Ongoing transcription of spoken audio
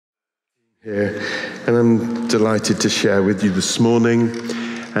Here, and I'm delighted to share with you this morning.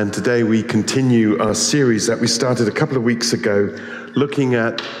 And today we continue our series that we started a couple of weeks ago, looking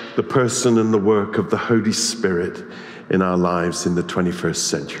at the person and the work of the Holy Spirit in our lives in the 21st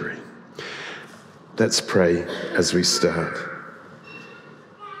century. Let's pray as we start.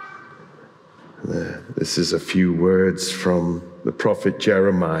 This is a few words from the prophet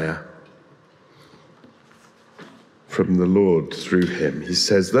Jeremiah. From the Lord through him. He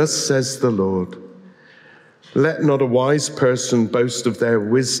says, "Thus says the Lord, let not a wise person boast of their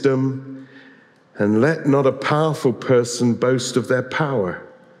wisdom, and let not a powerful person boast of their power,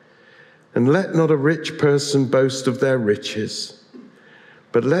 and let not a rich person boast of their riches,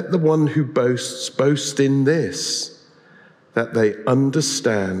 but let the one who boasts boast in this, that they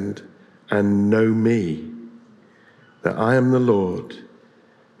understand and know me, that I am the Lord,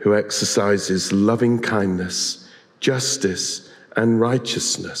 who exercises loving kindness, justice and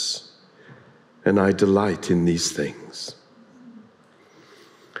righteousness, and I delight in these things."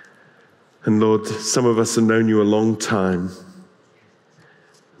 And Lord, some of us have known you a long time,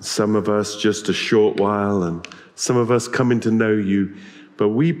 some of us just a short while, and some of us coming to know you. But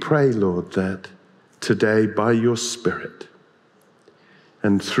we pray, Lord, that today by your Spirit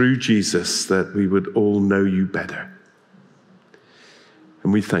and through Jesus, that we would all know you better.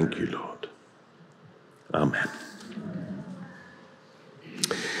 And we thank you, Lord. Amen.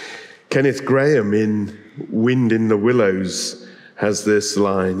 Kenneth Graham in Wind in the Willows has this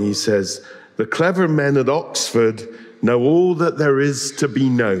line. He says, "The clever men at Oxford know all that there is to be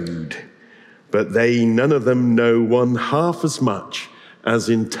known, but they none of them know one half as much as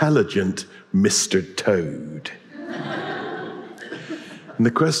intelligent Mr. Toad." And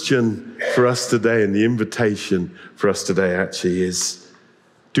the question for us today, and the invitation for us today actually is,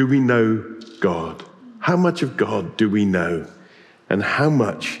 do we know God? How much of God do we know? And how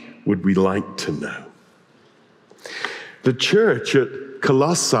much would we like to know? The church at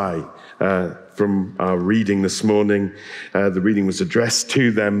Colossae, from our reading this morning, the reading was addressed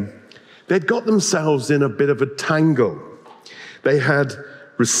to them. They'd got themselves in a bit of a tangle. They had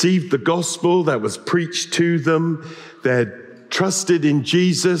received the gospel that was preached to them. They'd trusted in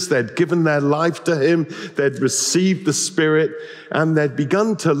Jesus. They'd given their life to him. They'd received the Spirit, and they'd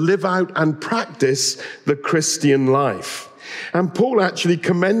begun to live out and practice the Christian life. And Paul actually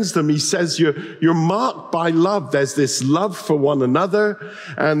commends them. He says, you're marked by love. There's this love for one another,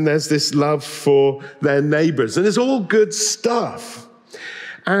 and there's this love for their neighbors. And it's all good stuff.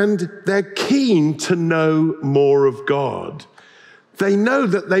 And they're keen to know more of God. They know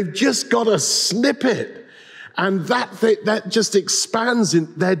that they've just got a snippet, and that just expands in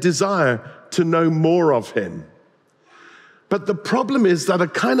their desire to know more of him. But the problem is that a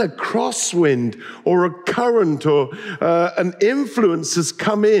kind of crosswind or a current or an influence has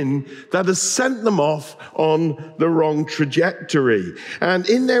come in that has sent them off on the wrong trajectory. And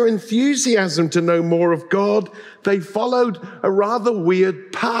in their enthusiasm to know more of God, they followed a rather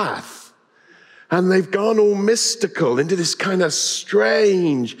weird path. And they've gone all mystical into this kind of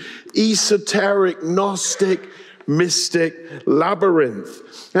strange, esoteric, Gnostic, mystic labyrinth.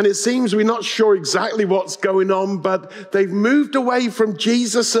 And it seems we're not sure exactly what's going on, but they've moved away from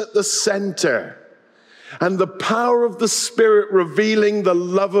Jesus at the center and the power of the Spirit revealing the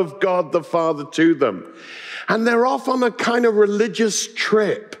love of God the Father to them. And they're off on a kind of religious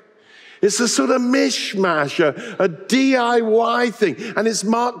trip. It's a sort of mishmash, a DIY thing. And it's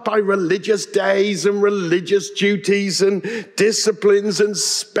marked by religious days and religious duties and disciplines and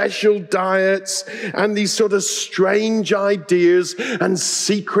special diets and these sort of strange ideas and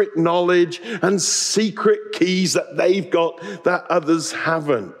secret knowledge and secret keys that they've got that others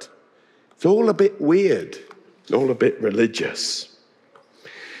haven't. It's all a bit weird, all a bit religious.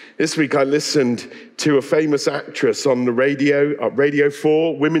 This week I listened to a famous actress on the radio, at Radio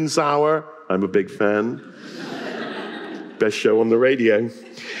 4, Women's Hour. I'm a big fan. Best show on the radio.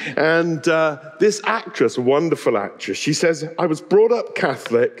 And this actress, a wonderful actress, she says, "I was brought up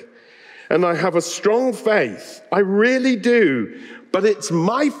Catholic and I have a strong faith. I really do. But it's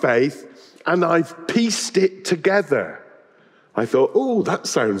my faith and I've pieced it together." I thought, oh, that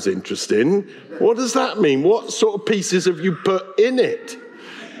sounds interesting. What does that mean? What sort of pieces have you put in it?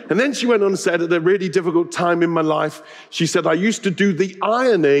 And then she went on and said, at a really difficult time in my life, she said, "I used to do the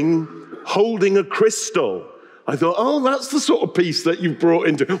ironing holding a crystal." I thought, oh, that's the sort of piece that you've brought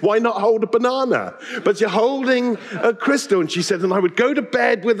into. Why not hold a banana? But you're holding a crystal. And she said, and I would go to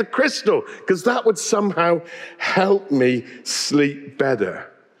bed with a crystal because that would somehow help me sleep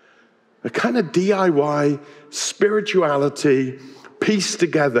better. A kind of DIY spirituality pieced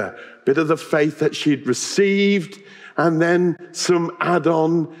together, a bit of the faith that she'd received, and then some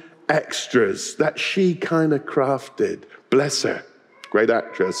add-on extras that she kind of crafted. Bless her. Great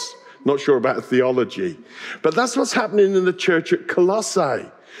actress. Not sure about her theology. But that's what's happening in the church at Colossae.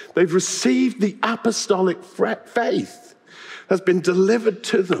 They've received the apostolic faith has been delivered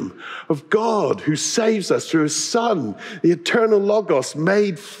to them of God who saves us through his Son, the eternal Logos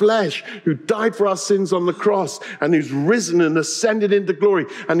made flesh, who died for our sins on the cross and who's risen and ascended into glory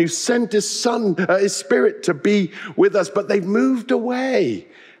and who sent his Son, his Spirit to be with us. But they've moved away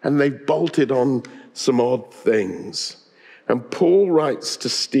and they've bolted on some odd things. And Paul writes to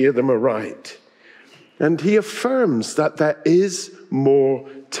steer them aright. And he affirms that there is more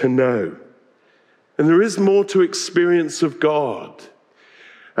to know. And there is more to experience of God.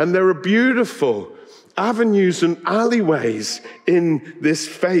 And there are beautiful avenues and alleyways in this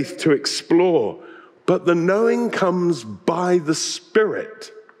faith to explore. But the knowing comes by the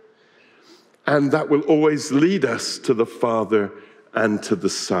Spirit. And that will always lead us to the Father and to the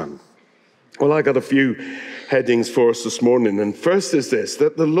Son. Well, I got a few headings for us this morning. And first is this,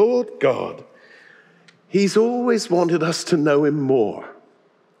 that the Lord God, he's always wanted us to know him more.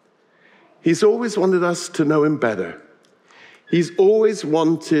 He's always wanted us to know him better. He's always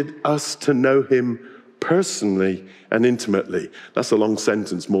wanted us to know him personally and intimately. That's a long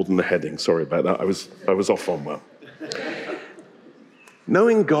sentence, more than the heading. Sorry about that. I was off on one.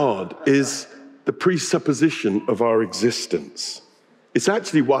 Knowing God is the presupposition of our existence. It's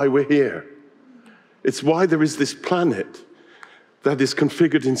actually why we're here. It's why there is this planet that is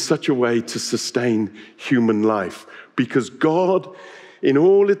configured in such a way to sustain human life. Because God, in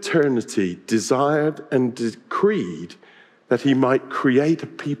all eternity, desired and decreed that he might create a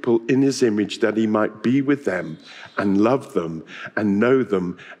people in his image, that he might be with them and love them and know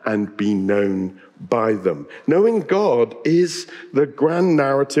them and be known by them. Knowing God is the grand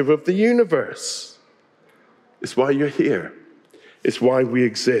narrative of the universe. It's why you're here. It's why we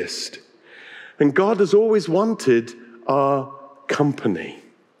exist. And God has always wanted our company.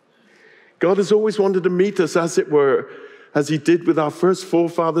 God has always wanted to meet us, as it were, as he did with our first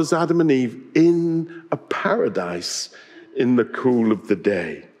forefathers, Adam and Eve, in a paradise in the cool of the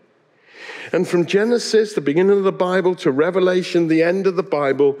day. And from Genesis, the beginning of the Bible, to Revelation, the end of the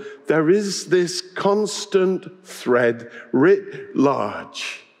Bible, there is this constant thread writ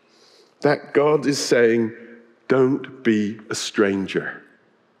large that God is saying, don't be a stranger.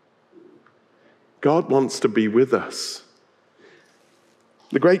 God wants to be with us.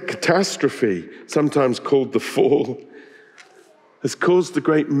 The great catastrophe, sometimes called the fall, has caused the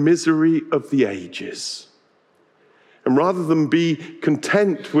great misery of the ages. And rather than be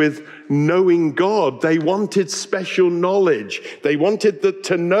content with knowing God, they wanted special knowledge. They wanted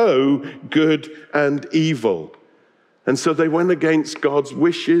to know good and evil. And so they went against God's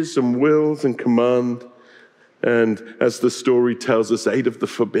wishes and wills and command. And as the story tells us, ate of the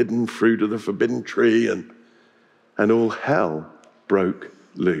forbidden fruit of the forbidden tree, and all hell broke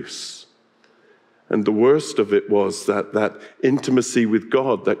loose. And the worst of it was that intimacy with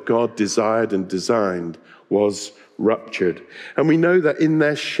God that God desired and designed was ruptured. And we know that in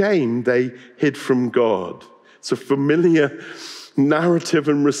their shame, they hid from God. It's a familiar narrative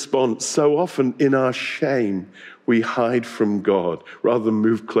and response. So often in our shame, we hide from God rather than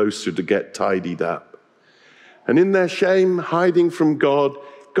move closer to get tidied up. And in their shame, hiding from God,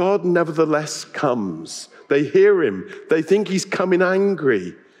 God nevertheless comes. They hear him. They think he's coming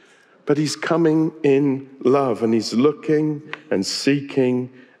angry. But he's coming in love, and he's looking and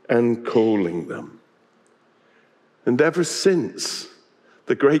seeking and calling them. And ever since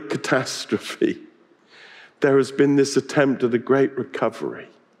the great catastrophe, there has been this attempt at a great recovery,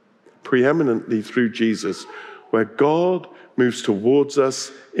 preeminently through Jesus, where God moves towards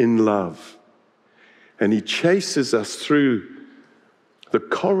us in love. And he chases us through the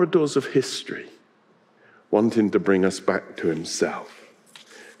corridors of history, wanting to bring us back to himself.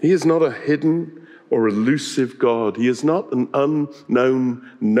 He is not a hidden or elusive God. He is not an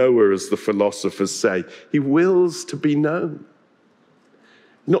unknown knower, as the philosophers say. He wills to be known.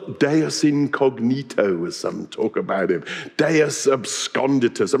 Not deus incognito, as some talk about him. Deus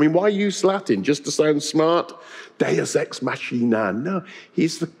absconditus. I mean, why use Latin? Just to sound smart? Deus ex machina. No,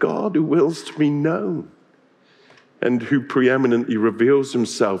 he's the God who wills to be known and who preeminently reveals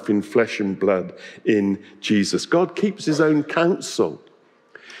himself in flesh and blood in Jesus. God keeps his own counsel.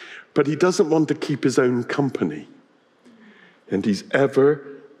 But he doesn't want to keep his own company. And he's ever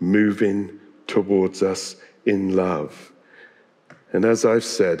moving towards us in love. And as I've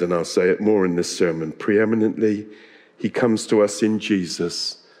said, and I'll say it more in this sermon, preeminently, he comes to us in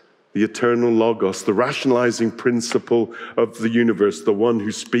Jesus, the eternal Logos, the rationalizing principle of the universe, the one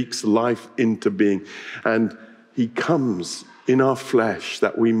who speaks life into being. And he comes in our flesh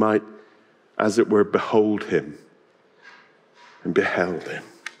that we might, as it were, behold him and beheld him.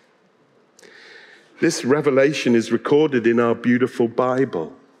 This revelation is recorded in our beautiful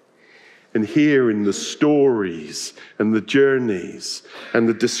Bible. And here in the stories and the journeys and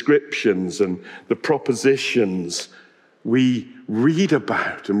the descriptions and the propositions, we read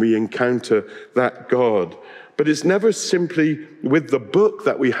about and we encounter that God. But it's never simply with the book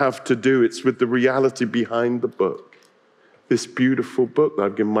that we have to do, it's with the reality behind the book. This beautiful book that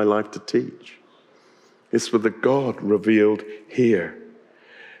I've given my life to teach. It's with the God revealed here.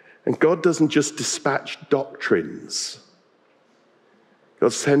 And God doesn't just dispatch doctrines.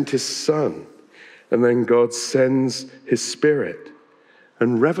 God sent his Son, and then God sends his Spirit.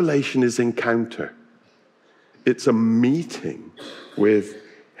 And revelation is encounter. It's a meeting with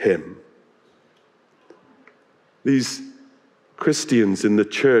him. These Christians in the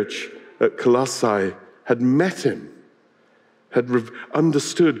church at Colossae had met him, had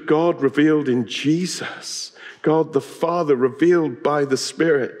understood God revealed in Jesus, God the Father revealed by the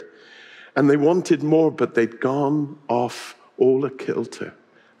Spirit. And they wanted more, but they'd gone off all a kilter.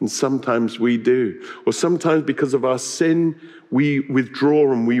 And sometimes we do. Or sometimes because of our sin, we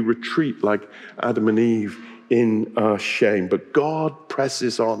withdraw and we retreat like Adam and Eve in our shame. But God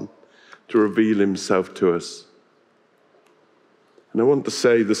presses on to reveal himself to us. And I want to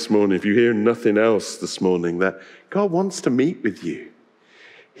say this morning, if you hear nothing else this morning, that God wants to meet with you.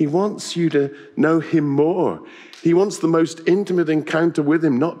 He wants you to know him more. He wants the most intimate encounter with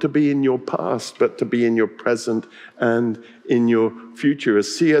him, not to be in your past, but to be in your present and in your future.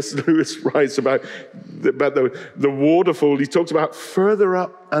 As C.S. Lewis writes about the waterfall, he talks about further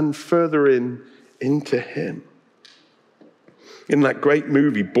up and further into him. In that great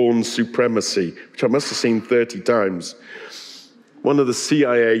movie, Born Supremacy, which I must have seen 30 times, one of the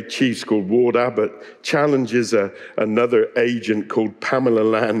CIA chiefs called Ward Abbott challenges another agent called Pamela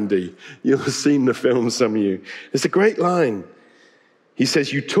Landy. You'll have seen the film, some of you. It's a great line. He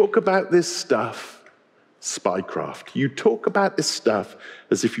says, you talk about this stuff, spycraft. You talk about this stuff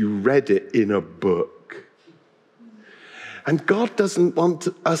as if you read it in a book. And God doesn't want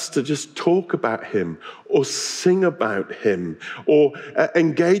us to just talk about him or sing about him or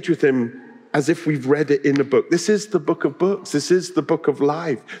engage with him as if we've read it in a book. This is the book of books. This is the book of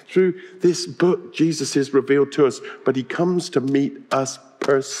life. Through this book, Jesus is revealed to us, but he comes to meet us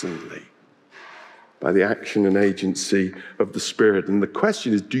personally by the action and agency of the Spirit. And the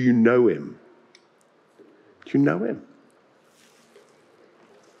question is, do you know him? Do you know him?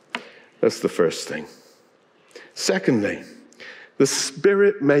 That's the first thing. Secondly, the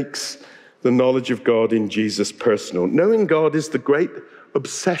Spirit makes the knowledge of God in Jesus personal. Knowing God is the great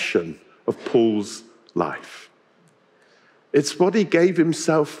obsession of Paul's life. It's what he gave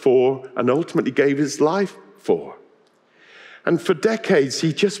himself for and ultimately gave his life for. And for decades,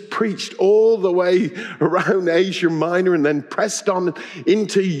 he just preached all the way around Asia Minor and then pressed on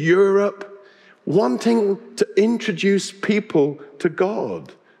into Europe, wanting to introduce people to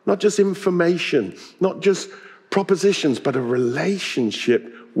God. Not just information, not just propositions, but a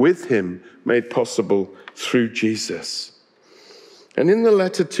relationship with him made possible through Jesus. And in the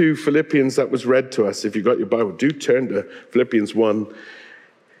letter to Philippians that was read to us, if you've got your Bible, do turn to Philippians 1.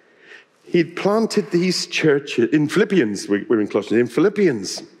 He'd planted these churches, in Philippians, we're in Colossians, in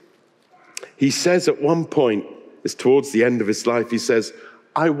Philippians, he says at one point, it's towards the end of his life, he says,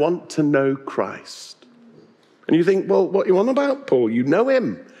 I want to know Christ. And you think, well, what are you on about, Paul? You know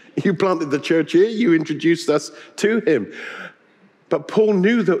him. You planted the church here, you introduced us to him. But Paul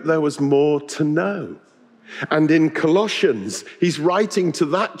knew that there was more to know. And in Colossians, he's writing to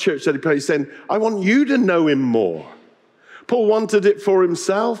that church that he planted, saying, I want you to know him more. Paul wanted it for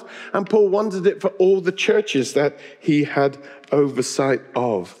himself, and Paul wanted it for all the churches that he had oversight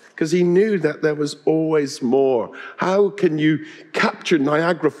of, because he knew that there was always more. How can you capture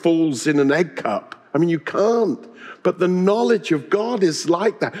Niagara Falls in an egg cup? I mean, you can't. But the knowledge of God is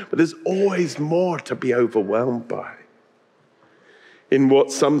like that. But there's always more to be overwhelmed by. In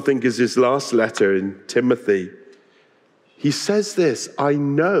what some think is his last letter in Timothy, he says this, I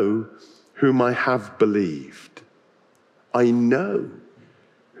know whom I have believed. I know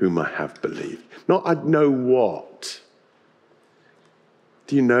whom I have believed. Not I know what.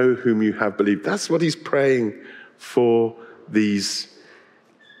 Do you know whom you have believed? That's what he's praying for these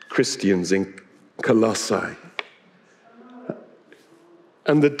Christians in Colossae.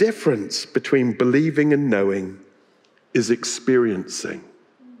 And the difference between believing and knowing is experiencing.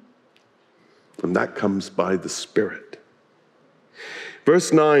 And that comes by the Spirit.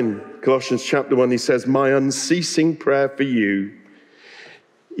 Verse 9, Colossians chapter 1, he says, my unceasing prayer for you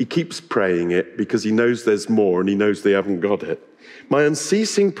He keeps praying it because he knows there's more and he knows they haven't got it. My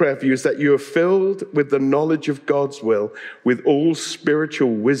unceasing prayer for you is that you are filled with the knowledge of God's will, with all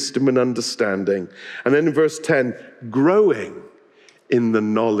spiritual wisdom and understanding. And then in verse 10, growing in the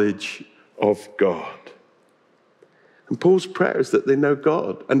knowledge of God. And Paul's prayer is that they know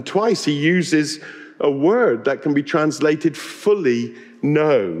God. And twice he uses a word that can be translated fully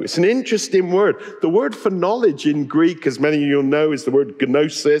know. It's an interesting word. The word for knowledge in Greek, as many of you know, is the word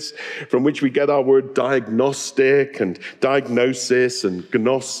gnosis, from which we get our word diagnostic and diagnosis and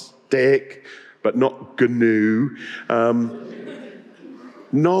gnostic, but not gnu.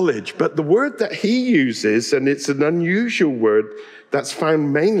 Knowledge. But the word that he uses, and it's an unusual word that's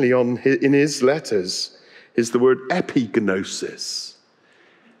found mainly in his letters, is the word epignosis.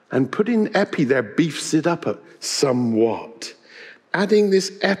 And putting epi there beefs it up somewhat. Adding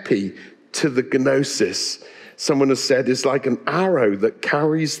this epi to the gnosis, someone has said, is like an arrow that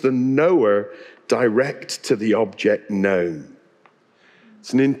carries the knower direct to the object known.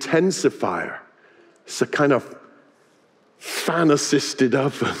 It's an intensifier. It's a kind of fan-assisted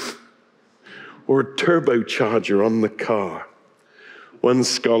oven or a turbocharger on the car. One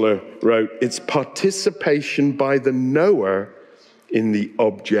scholar wrote, it's participation by the knower in the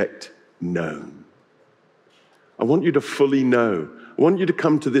object known. I want you to fully know. I want you to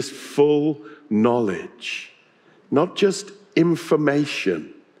come to this full knowledge, not just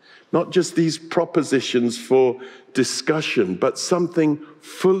information, not just these propositions for discussion, but something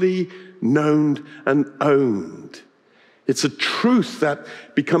fully known and owned. It's a truth that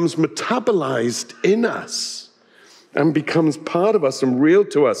becomes metabolized in us and becomes part of us and real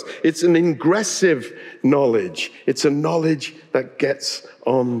to us. It's an ingressive knowledge. It's a knowledge that gets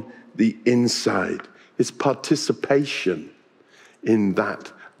on the inside. It's participation in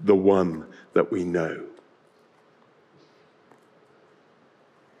that, the one that we know.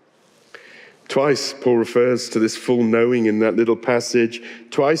 Twice Paul refers to this full knowing in that little passage.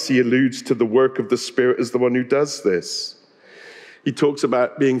 Twice he alludes to the work of the Spirit as the one who does this. He talks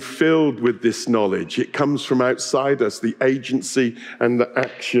about being filled with this knowledge. It comes from outside us, the agency and the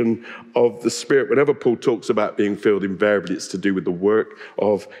action of the Spirit. Whenever Paul talks about being filled, invariably it's to do with the work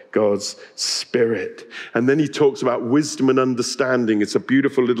of God's Spirit. And then he talks about wisdom and understanding. It's a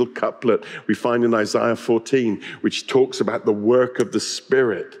beautiful little couplet we find in Isaiah 14, which talks about the work of the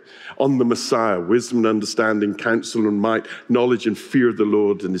Spirit on the Messiah, wisdom and understanding, counsel and might, knowledge and fear of the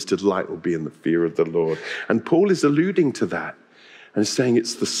Lord, and his delight will be in the fear of the Lord. And Paul is alluding to that. And saying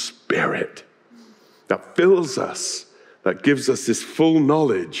it's the Spirit that fills us, that gives us this full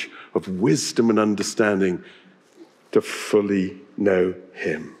knowledge of wisdom and understanding to fully know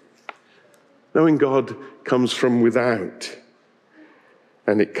him. Knowing God comes from without,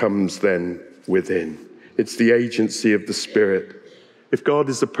 and it comes then within. It's the agency of the Spirit. If God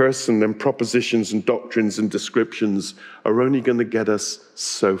is a person, then propositions and doctrines and descriptions are only going to get us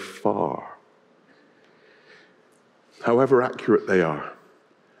so far. However accurate they are,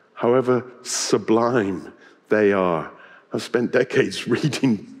 however sublime they are. I've spent decades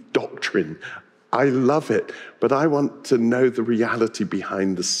reading doctrine. I love it, but I want to know the reality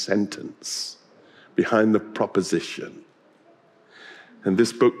behind the sentence, behind the proposition. And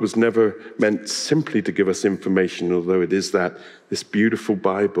this book was never meant simply to give us information, although it is that. This beautiful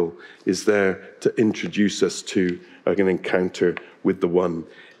Bible is there to introduce us to an encounter with the one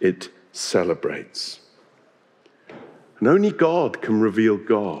it celebrates. And only God can reveal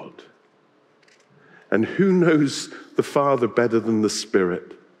God. And who knows the Father better than the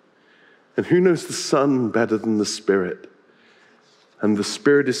Spirit? And who knows the Son better than the Spirit? And the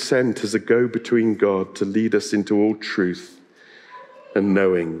Spirit is sent as a go-between God to lead us into all truth and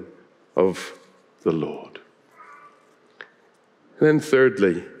knowing of the Lord. And then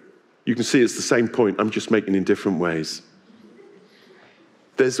thirdly, you can see it's the same point, I'm just making it in different ways.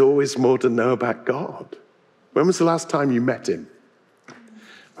 There's always more to know about God. When was the last time you met him?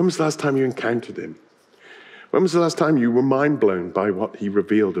 When was the last time you encountered him? When was the last time you were mind blown by what he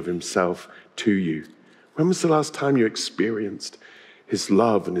revealed of himself to you? When was the last time you experienced his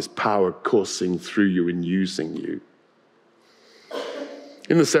love and his power coursing through you and using you?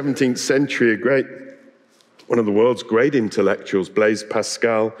 In the 17th century, one of the world's great intellectuals, Blaise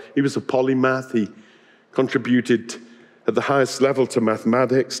Pascal, he was a polymath. He contributed at the highest level to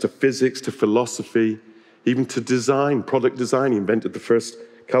mathematics, to physics, to philosophy, even to design, product design. He invented the first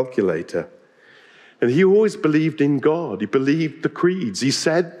calculator. And he always believed in God. He believed the creeds. He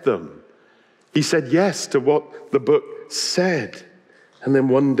said them. He said yes to what the book said. And then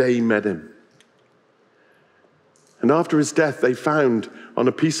one day he met him. And And after his death, they found on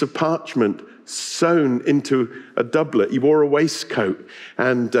a piece of parchment sewn into a doublet. He wore a waistcoat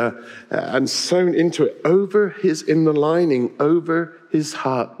and sewn into it in the lining over his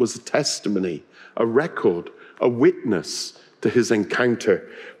heart was a testimony, a record, a witness to his encounter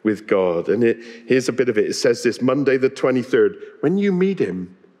with God. And here's a bit of it. It says this, Monday the 23rd, when you meet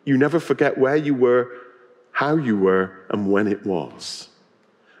him, you never forget where you were, how you were, and when it was.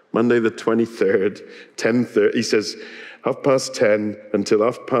 Monday the 23rd, 10:30, he says, 10:30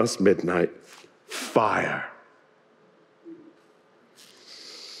 until midnight, fire.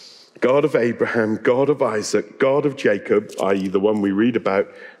 God of Abraham, God of Isaac, God of Jacob, i.e. the one we read about,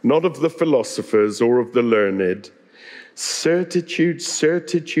 not of the philosophers or of the learned, certitude,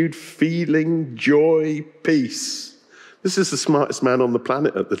 feeling, joy, peace. This is the smartest man on the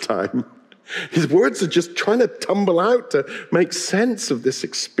planet at the time. His words are just trying to tumble out to make sense of this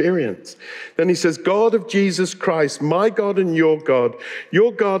experience. Then he says, God of Jesus Christ, my God and your God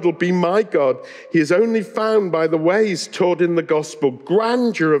will be my God. He is only found by the ways taught in the gospel,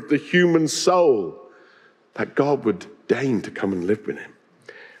 grandeur of the human soul, that God would deign to come and live with him.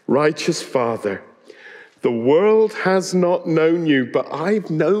 Righteous Father, the world has not known you, but I've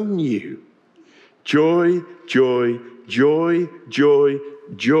known you. Joy, joy, joy, joy,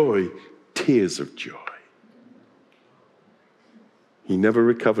 joy. Tears of joy. He never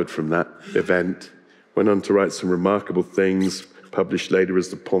recovered from that event, went on to write some remarkable things, published later as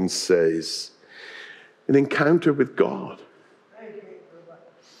the Ponsonby, an encounter with God.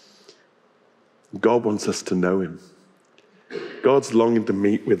 God wants us to know him. God's longing to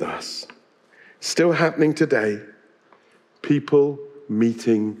meet with us. Still happening today. People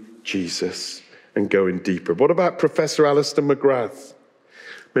meeting Jesus and going deeper. What about Professor Alistair McGrath?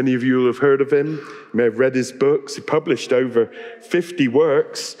 Many of you will have heard of him, may have read his books. He published over 50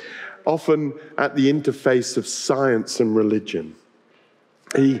 works, often at the interface of science and religion.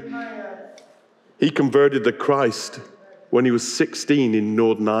 He converted to Christ when he was 16 in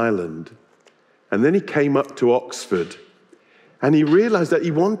Northern Ireland. And then he came up to Oxford and he realized that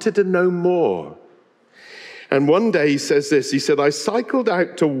he wanted to know more. And one day he says this, he said, I cycled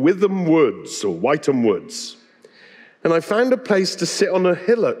out to Witham Woods or Whitham Woods. And I found a place to sit on a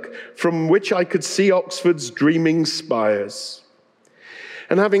hillock from which I could see Oxford's dreaming spires.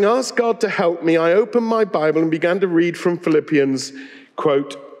 And having asked God to help me, I opened my Bible and began to read from Philippians,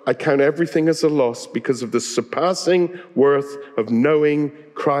 quote, I count everything as a loss because of the surpassing worth of knowing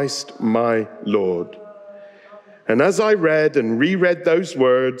Christ my Lord. And as I read and reread those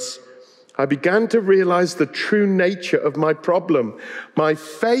words, I began to realize the true nature of my problem. My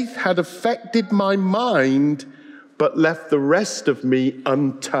faith had affected my mind, but left the rest of me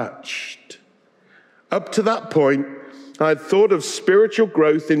untouched. Up to that point, I had thought of spiritual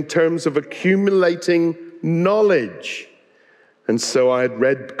growth in terms of accumulating knowledge. And so I had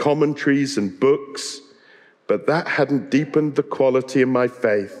read commentaries and books, but that hadn't deepened the quality of my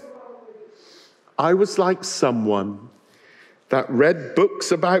faith. I was like someone that read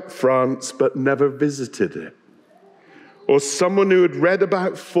books about France, but never visited it. Or someone who had read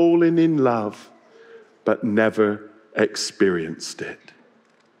about falling in love, but never experienced it.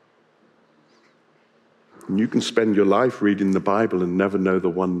 And you can spend your life reading the Bible and never know the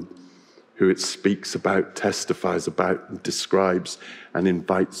one who it speaks about, testifies about, and describes and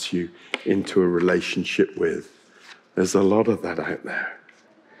invites you into a relationship with. There's a lot of that out there.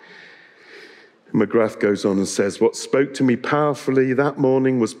 McGrath goes on and says, what spoke to me powerfully that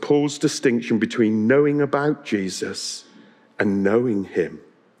morning was Paul's distinction between knowing about Jesus and knowing him.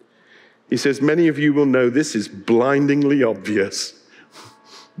 He says, many of you will know this is blindingly obvious,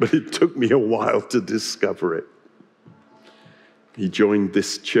 but it took me a while to discover it. He joined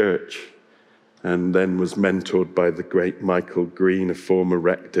this church and then was mentored by the great Michael Green, a former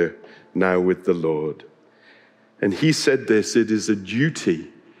rector, now with the Lord. And he said this, it is a duty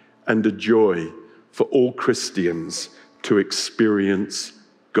and a joy for all Christians to experience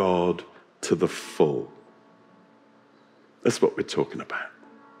God to the full. That's what we're talking about.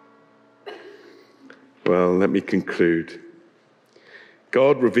 Well, let me conclude.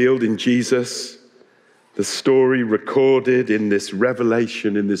 God revealed in Jesus, the story recorded in this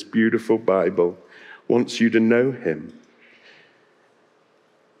revelation, in this beautiful Bible, wants you to know him.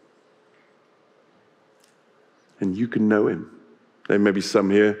 And you can know him. There may be some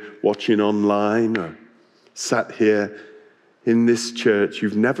here watching online or sat here in this church.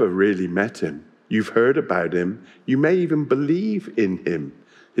 You've never really met him. You've heard about him. You may even believe in him,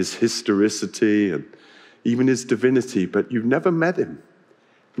 his historicity and even his divinity, but you've never met him.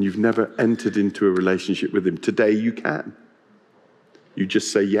 And you've never entered into a relationship with him. Today you can. You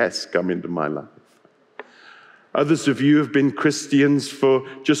just say, yes, come into my life. Others of you have been Christians for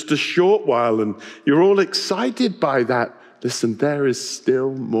just a short while, and you're all excited by that. Listen, there is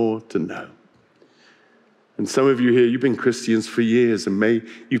still more to know. And some of you here, you've been Christians for years, and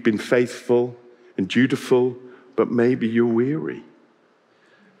you've been faithful and dutiful, but maybe you're weary.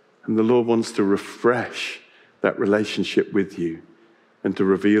 And the Lord wants to refresh that relationship with you and to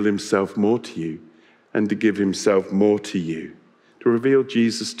reveal himself more to you and to give himself more to you, to reveal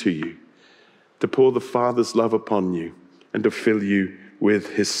Jesus to you, to pour the Father's love upon you and to fill you with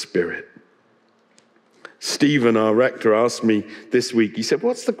his Spirit. Stephen, our rector, asked me this week, he said,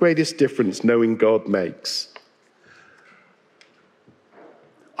 what's the greatest difference knowing God makes?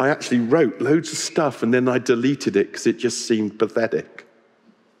 I actually wrote loads of stuff and then I deleted it because it just seemed pathetic.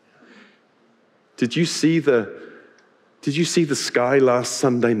 Did you see the sky last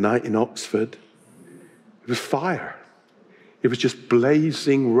Sunday night in Oxford? It was fire. It was just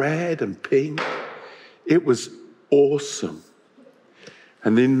blazing red and pink. It was awesome.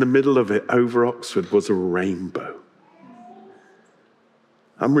 And in the middle of it, over Oxford, was a rainbow.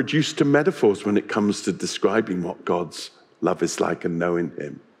 I'm reduced to metaphors when it comes to describing what God's love is like and knowing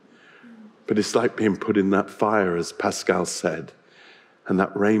him. But it's like being put in that fire, as Pascal said, and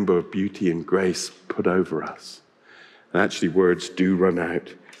that rainbow of beauty and grace put over us. And actually, words do run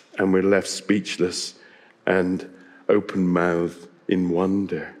out, and we're left speechless and open-mouthed in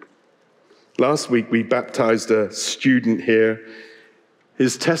wonder. Last week, we baptized a student here.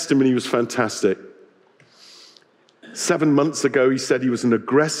 His testimony was fantastic. 7 months ago, he said he was an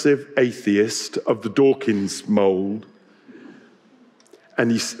aggressive atheist of the Dawkins mold.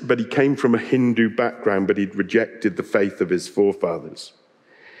 But he came from a Hindu background, but he'd rejected the faith of his forefathers.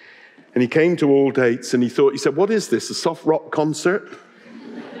 And he came to Aldates and he said, what is this, a soft rock concert?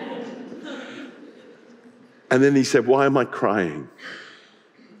 And then he said, why am I crying?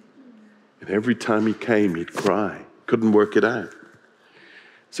 And every time he came, he'd cry. Couldn't work it out.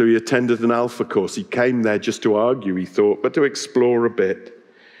 So he attended an Alpha course. He came there just to argue, he thought, but to explore a bit.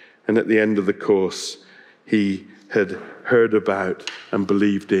 And at the end of the course, he had heard about and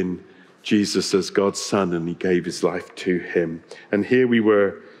believed in Jesus as God's Son, and he gave his life to him. And here we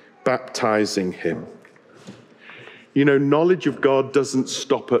were baptizing him. You know, knowledge of God doesn't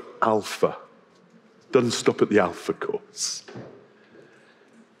stop at Alpha. Doesn't stop at the Alpha course.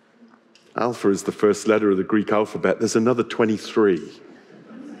 Alpha is the first letter of the Greek alphabet. There's another 23.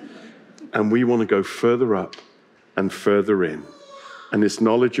 And we want to go further up and further in. And it's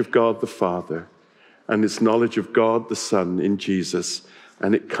knowledge of God the Father, and it's knowledge of God the Son in Jesus.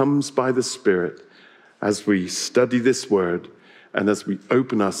 And it comes by the Spirit as we study this word and as we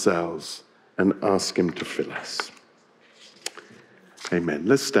open ourselves and ask him to fill us. Amen.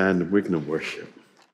 Let's stand and we're going to worship.